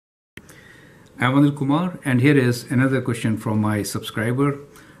I'm Anil Kumar, and here is another question from my subscriber.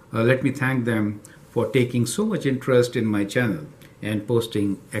 Let me thank them for taking so much interest in my channel and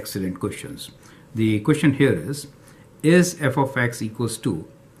posting excellent questions. The question here is f of x equals to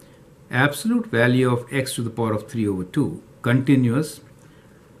absolute value of x to the power of 3 over 2 continuous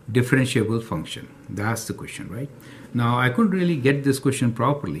differentiable function? That's the question, right? Now, I couldn't really get this question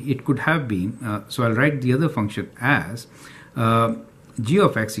properly. It could have been, so I'll write the other function as g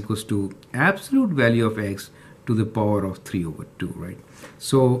of x equals to absolute value of x to the power of 3 over 2, right?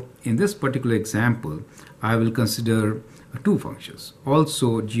 So in this particular example, I will consider two functions.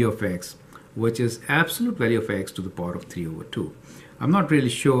 Also g of x, which is absolute value of x to the power of 3 over 2. I'm not really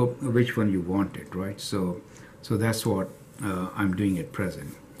sure which one you wanted, right? So that's what I'm doing at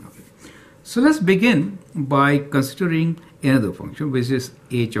present. Okay. So let's begin by considering another function, which is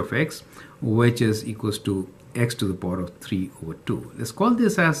h of x, which is equals to x to the power of 3 over 2. Let's call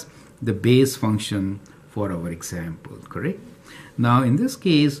this as the base function for our example, correct? Now, in this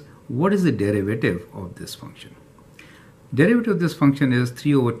case, what is the derivative of this function? Derivative of this function is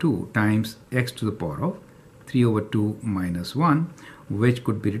 3 over 2 times x to the power of 3 over 2 minus 1, which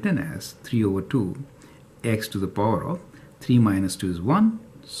could be written as 3 over 2 x to the power of 3 minus 2 is 1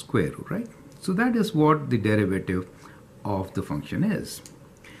 square root, right? So that is what the derivative of the function is.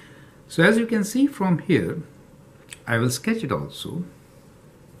 So as you can see from here, I will sketch it also,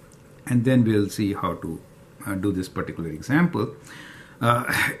 and then we'll see how to do this particular example.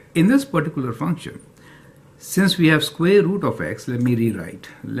 In this particular function, since we have square root of x, let me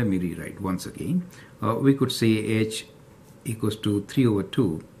rewrite once again. We could say h equals to 3 over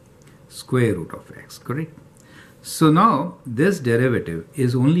 2 square root of x, correct? So now this derivative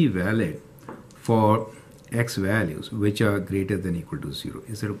is only valid for x values which are greater than or equal to 0.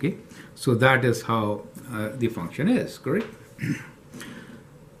 Is it okay? So that is how the function is, correct?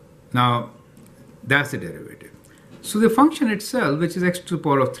 Now that's the derivative. So the function itself, which is x to the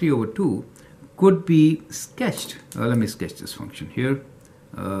power of 3 over 2, could be sketched. Let me sketch this function here,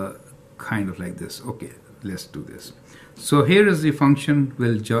 kind of like this. Okay, let's do this. So here is the function.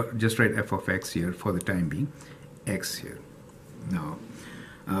 We'll just write f of x here for the time being, x here. Now,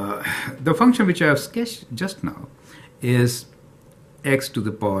 the function which I have sketched just now is x to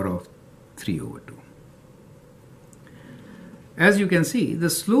the power of 3 over 2. As you can see, the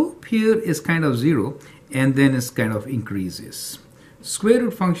slope here is kind of 0 and then it kind of increases. Square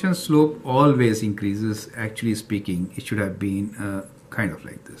root function slope always increases. Actually speaking, it should have been kind of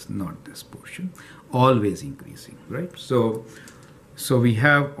like this, not this portion. Always increasing, right? So we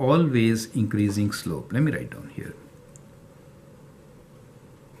have always increasing slope. Let me write down here.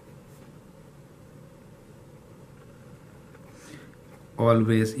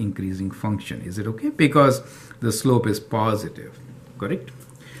 Always increasing function. Is it okay? Because the slope is positive, correct?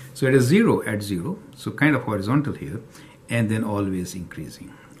 So it is 0 at 0, so kind of horizontal here, and then always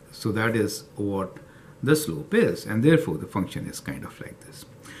increasing. So that is what the slope is, and therefore the function is kind of like this.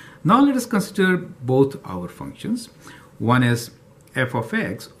 Now let us consider both our functions. One is f of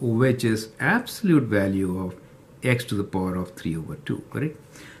x, which is absolute value of x to the power of 3 over 2, correct?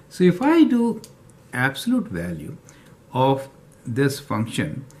 So if I do absolute value of this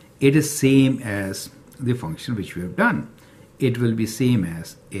function, it is same as the function which we have done. It will be same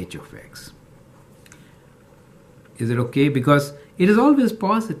as h of x. Is it okay? Because it is always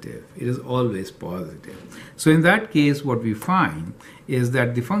positive. It is always positive. So in that case, what we find is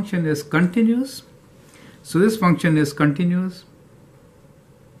that the function is continuous. So this function is continuous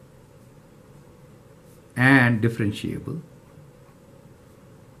and differentiable.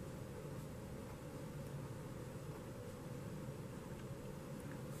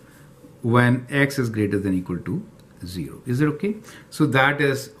 When x is greater than or equal to 0. Is it okay? So that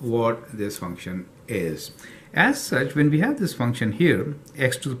is what this function is. As such, when we have this function here,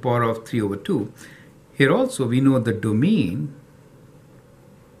 x to the power of 3 over 2, here also we know the domain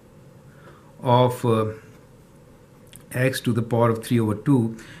of x to the power of 3 over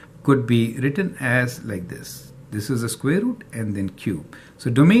 2 could be written as like this. This is a square root and then cube. So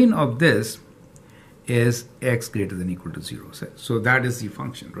domain of this is x greater than or equal to 0. So that is the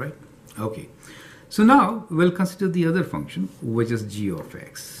function, right? Okay, so now we'll consider the other function, which is g of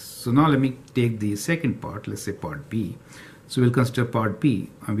x. So now let me take the second part, let's say part b. So we'll consider part b,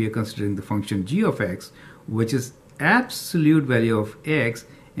 and we are considering the function g of x, which is absolute value of x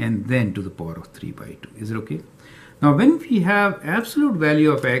and then to the power of 3 by 2. Is it okay? Now when we have absolute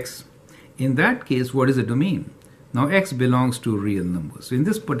value of x, in that case, what is the domain? Now x belongs to real numbers. So in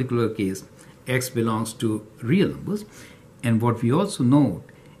this particular case, x belongs to real numbers, and what we also know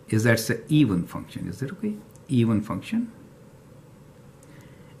is that's an even function. Is that okay? Even function.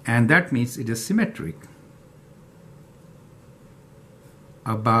 and that means it is symmetric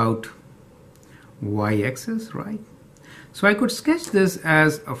about y-axis, right? So I could sketch this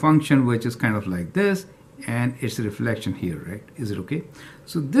as a function which is kind of like this, and it's a reflection here, right? Is it okay?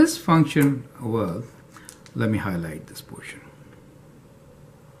 So this function, well, let me highlight this portion.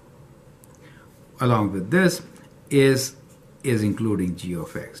 Along with this is including g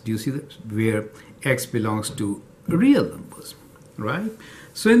of x. Do you see that? Where x belongs to real numbers, right?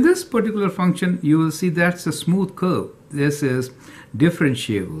 So in this particular function, you will see that's a smooth curve. This is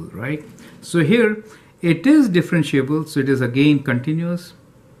differentiable, right? So here it is differentiable, so it is again continuous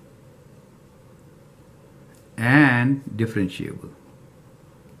and differentiable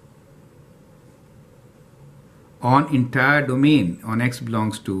on entire domain on x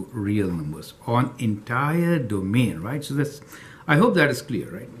belongs to real numbers, on entire domain, right? So that's, I hope that is clear,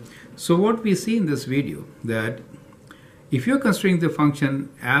 right? So what we see in this video, that if you're considering the function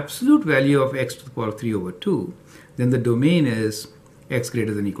absolute value of x to the power 3 over 2, then the domain is x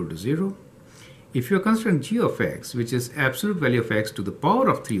greater than or equal to 0. If you're considering g of x, which is absolute value of x to the power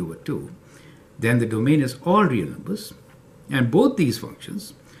of 3 over 2, then the domain is all real numbers, and both these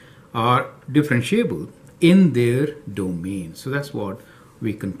functions are differentiable in their domain. So that's what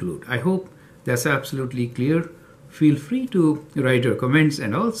we conclude. I hope that's absolutely clear. Feel free to write your comments,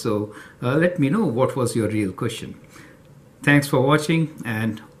 and also let me know what was your real question. Thanks for watching,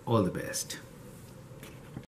 and all the best.